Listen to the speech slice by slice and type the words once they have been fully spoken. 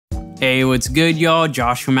Hey, what's good, y'all?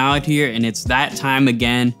 Josh from Out here, and it's that time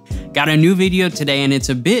again. Got a new video today, and it's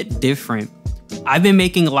a bit different. I've been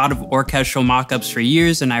making a lot of orchestral mockups for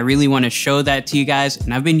years, and I really want to show that to you guys,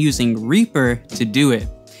 and I've been using Reaper to do it.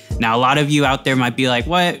 Now, a lot of you out there might be like,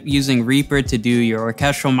 what? Using Reaper to do your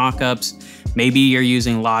orchestral mockups? Maybe you're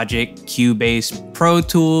using Logic, Cubase,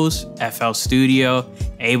 Protools, FL Studio,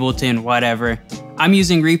 Ableton, whatever. I'm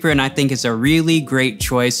using Reaper and I think it's a really great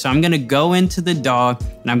choice. So I'm gonna go into the DAW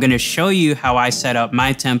and I'm gonna show you how I set up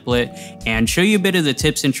my template and show you a bit of the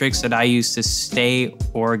tips and tricks that I use to stay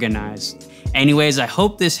organized. Anyways, I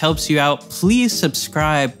hope this helps you out. Please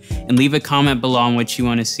subscribe and leave a comment below on what you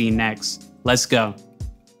wanna see next. Let's go.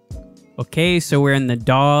 Okay, so we're in the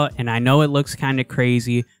DAW and I know it looks kind of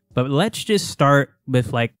crazy, but let's just start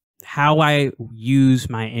with like how I use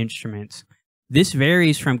my instruments. This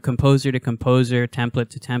varies from composer to composer, template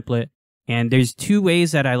to template, and there's two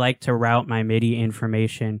ways that I like to route my MIDI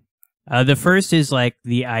information. The first is like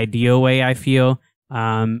the ideal way I feel.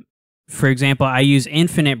 For example, I use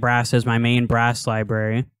Infinite Brass as my main brass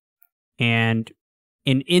library, and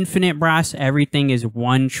in Infinite Brass, everything is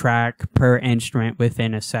one track per instrument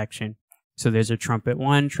within a section. So there's a trumpet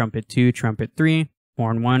 1, trumpet 2, trumpet 3,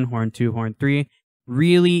 horn 1, horn 2, horn 3.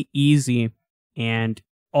 Really easy, and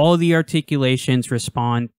all the articulations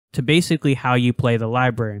respond to basically how you play the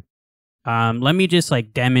library. Let me just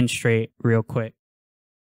like demonstrate real quick.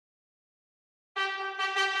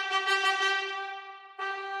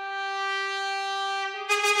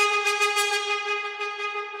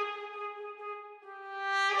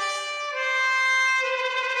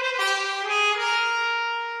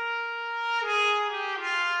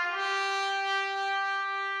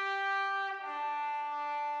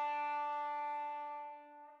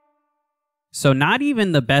 So not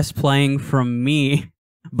even the best playing from me,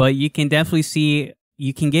 but you can definitely see,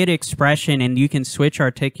 you can get expression and you can switch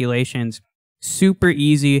articulations super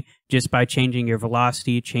easy just by changing your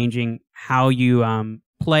velocity, changing how you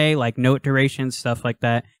play, like note duration, stuff like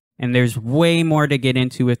that. And there's way more to get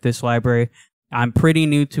into with this library. I'm pretty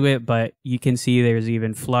new to it, but you can see there's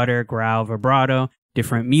even flutter, growl, vibrato,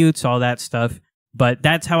 different mutes, all that stuff. But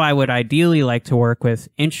that's how I would ideally like to work with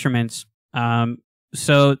instruments.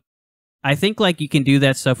 So I think like you can do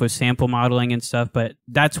that stuff with sample modeling and stuff, but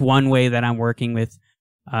that's one way that I'm working with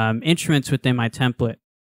instruments within my template.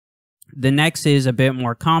 The next is a bit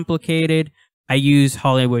more complicated. I use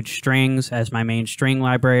Hollywood strings as my main string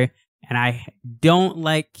library, and I don't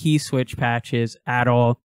like key switch patches at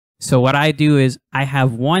all. So what I do is I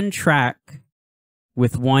have one track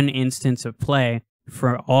with one instance of play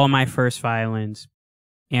for all my first violins.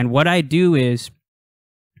 And what I do is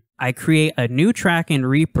I create a new track in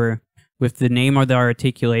Reaper with the name of the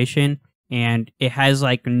articulation, and it has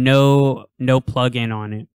like no plugin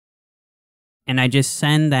on it. And I just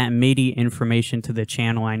send that MIDI information to the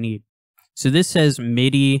channel I need. So this says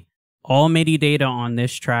MIDI, all MIDI data on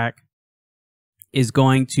this track is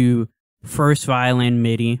going to first violin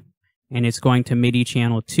MIDI, and it's going to MIDI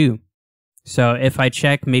channel 2. So if I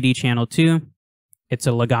check MIDI channel 2, it's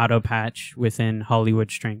a legato patch within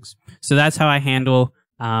Hollywood strings. So that's how I handle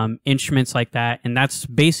instruments like that, and that's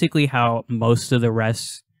basically how most of the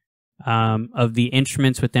rest of the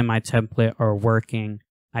instruments within my template are working.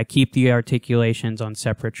 I keep the articulations on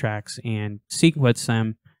separate tracks and sequence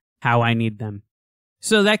them how I need them.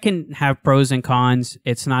 So that can have pros and cons.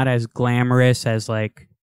 It's not as glamorous as like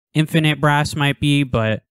Infinite Brass might be,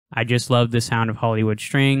 but I just love the sound of Hollywood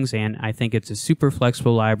strings, and I think it's a super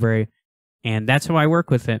flexible library, and that's how I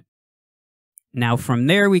work with it. Now from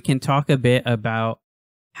there, we can talk a bit about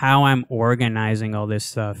how I'm organizing all this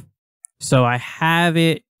stuff. So I have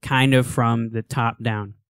it kind of from the top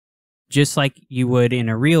down, just like you would in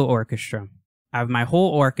a real orchestra. I have my whole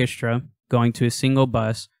orchestra going to a single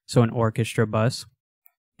bus, so an orchestra bus.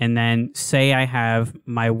 And then say I have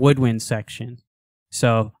my woodwind section.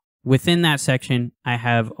 So within that section, I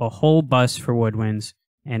have a whole bus for woodwinds,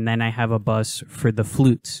 and then I have a bus for the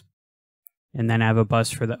flutes. And then I have a bus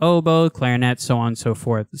for the oboe, clarinet, so on and so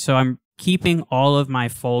forth. So I'm keeping all of my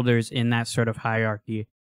folders in that sort of hierarchy,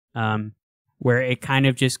 where it kind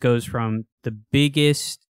of just goes from the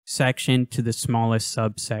biggest section to the smallest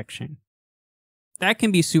subsection. That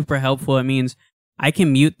can be super helpful. It means I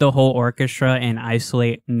can mute the whole orchestra and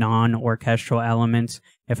isolate non-orchestral elements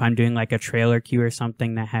if I'm doing like a trailer cue or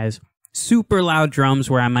something that has super loud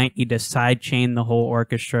drums where I might need to sidechain the whole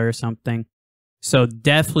orchestra or something. So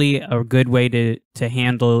definitely a good way to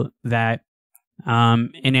handle that.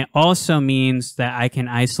 And it also means that I can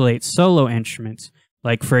isolate solo instruments.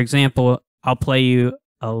 Like for example, I'll play you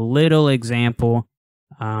a little example,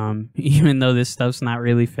 even though this stuff's not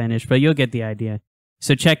really finished, but you'll get the idea.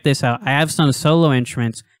 So check this out. I have some solo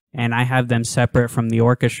instruments and I have them separate from the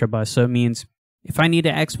orchestra bus. So it means if I need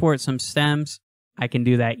to export some stems, I can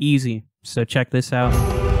do that easy. So check this out.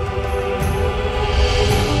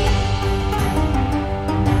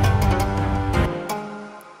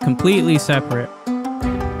 Completely separate.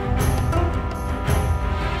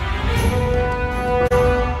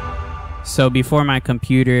 So before my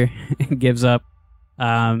computer gives up,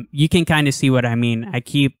 you can kind of see what I mean. I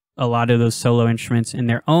keep a lot of those solo instruments in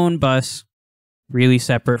their own bus, really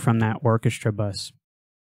separate from that orchestra bus.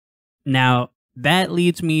 Now, that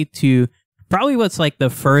leads me to probably what's like the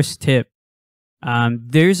first tip.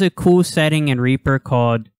 There's a cool setting in Reaper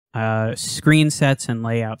called screen sets and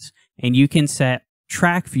layouts, and you can set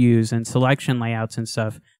track views and selection layouts and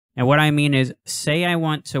stuff. And what I mean is, say I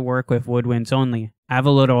want to work with woodwinds only. I have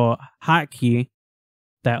a little hotkey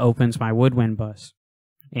that opens my woodwind bus.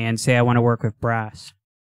 And say I want to work with brass.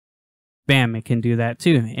 Bam, it can do that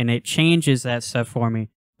too. And it changes that stuff for me.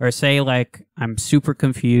 Or say like I'm super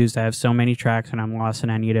confused, I have so many tracks and I'm lost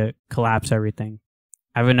and I need to collapse everything.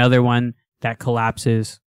 I have another one that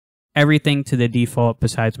collapses everything to the default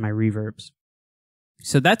besides my reverbs.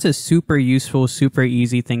 So that's a super useful, super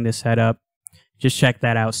easy thing to set up. Just check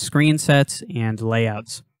that out, screen sets and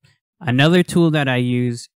layouts. Another tool that I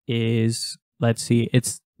use is, let's see,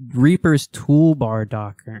 it's Reaper's toolbar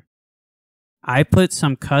docker. I put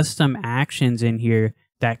some custom actions in here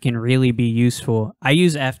that can really be useful. I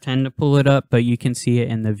use F10 to pull it up, but you can see it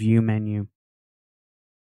in the view menu.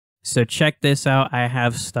 So check this out. I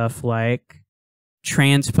have stuff like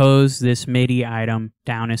transpose this MIDI item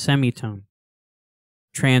down a semitone.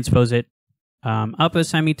 Transpose it up a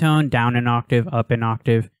semitone, down an octave, up an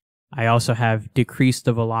octave. I also have decreased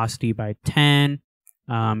the velocity by 10.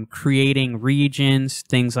 Creating regions,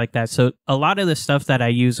 things like that. So a lot of the stuff that I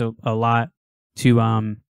use a lot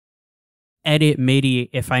to edit MIDI,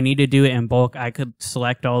 if I need to do it in bulk, I could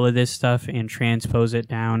select all of this stuff and transpose it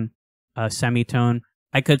down a semitone.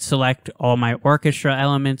 I could select all my orchestra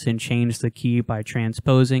elements and change the key by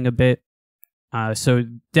transposing a bit. So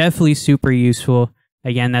definitely super useful.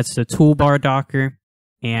 Again, that's the toolbar docker.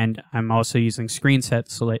 And I'm also using screen set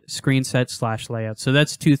 / layout. So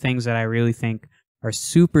that's two things that I really think are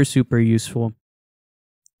super, super useful.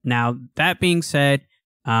 Now, that being said,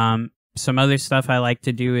 some other stuff I like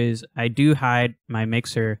to do is I do hide my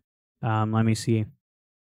mixer. Let me see.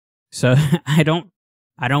 So I don't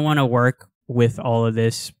want to work with all of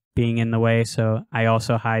this being in the way, so I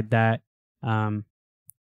also hide that. So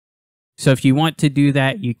if you want to do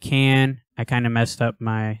that, you can. I kind of messed up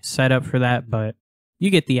my setup for that, but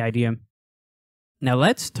you get the idea. Now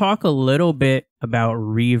let's talk a little bit about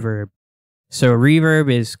reverb. So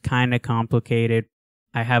reverb is kind of complicated.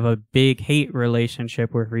 I have a big hate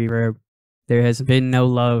relationship with reverb. There has been no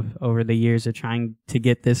love over the years of trying to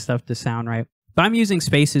get this stuff to sound right. But I'm using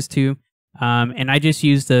Spaces too. And I just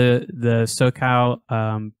use the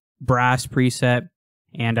SoCal brass preset.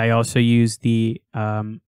 And I also use the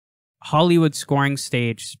Hollywood scoring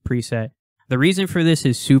stage preset. The reason for this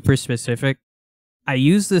is super specific. I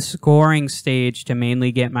use the scoring stage to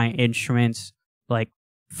mainly get my instruments like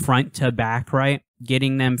front to back right,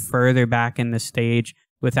 getting them further back in the stage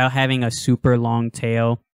without having a super long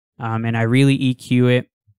tail. And I really EQ it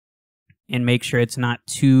and make sure it's not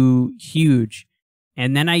too huge.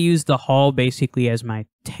 And then I use the hall basically as my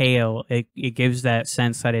tail. It gives that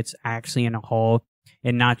sense that it's actually in a hall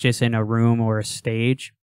and not just in a room or a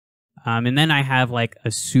stage. And then I have like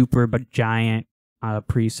a super giant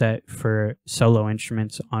preset for solo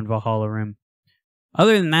instruments on Valhalla Room.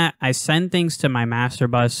 Other than that, I send things to my master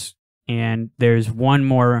bus, and there's one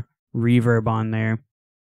more reverb on there.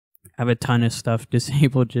 I have a ton of stuff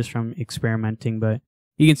disabled just from experimenting, but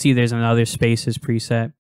you can see there's another Spaces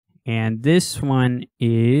preset. And this one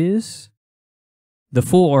is the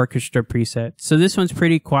full orchestra preset. So this one's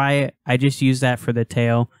pretty quiet. I just use that for the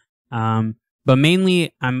tail. But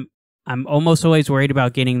mainly, I'm almost always worried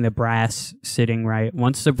about getting the brass sitting right.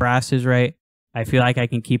 Once the brass is right, I feel like I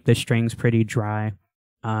can keep the strings pretty dry.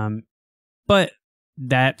 But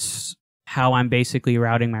that's how I'm basically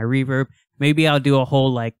routing my reverb. Maybe I'll do a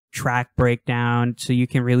whole like track breakdown so you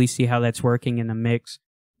can really see how that's working in the mix.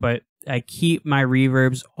 But I keep my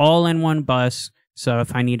reverbs all in one bus, so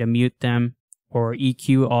if I need to mute them or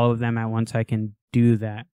EQ all of them at once, I can do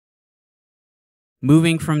that.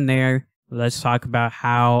 Moving from there, let's talk about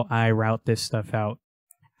how I route this stuff out.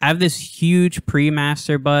 I have this huge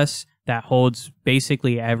pre-master bus that holds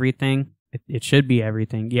basically everything. It should be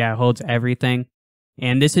everything. Yeah, it holds everything.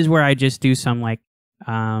 And this is where I just do some like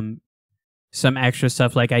some extra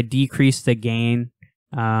stuff. Like I decrease the gain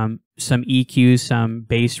some EQ, some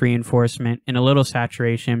bass reinforcement, and a little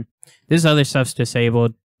saturation. This other stuff's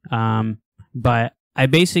disabled, but I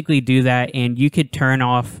basically do that, and you could turn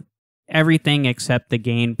off everything except the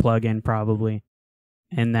gain plugin probably.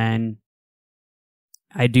 And then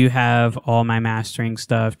I do have all my mastering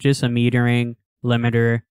stuff, just a metering,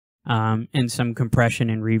 limiter, and some compression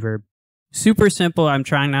and reverb. Super simple. I'm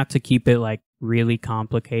trying not to keep it like really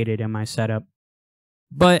complicated in my setup.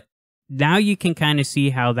 But now you can kind of see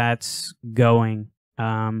how that's going.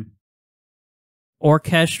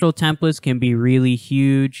 Orchestral templates can be really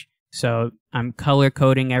huge. So I'm color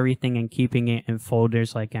coding everything and keeping it in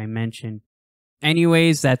folders like I mentioned.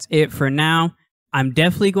 Anyways, that's it for now. I'm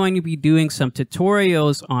definitely going to be doing some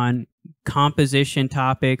tutorials on composition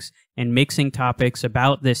topics and mixing topics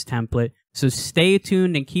about this template. So stay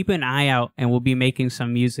tuned and keep an eye out, and we'll be making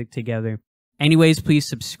some music together. Anyways, please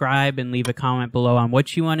subscribe and leave a comment below on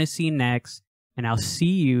what you want to see next, and I'll see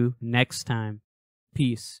you next time.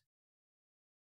 Peace.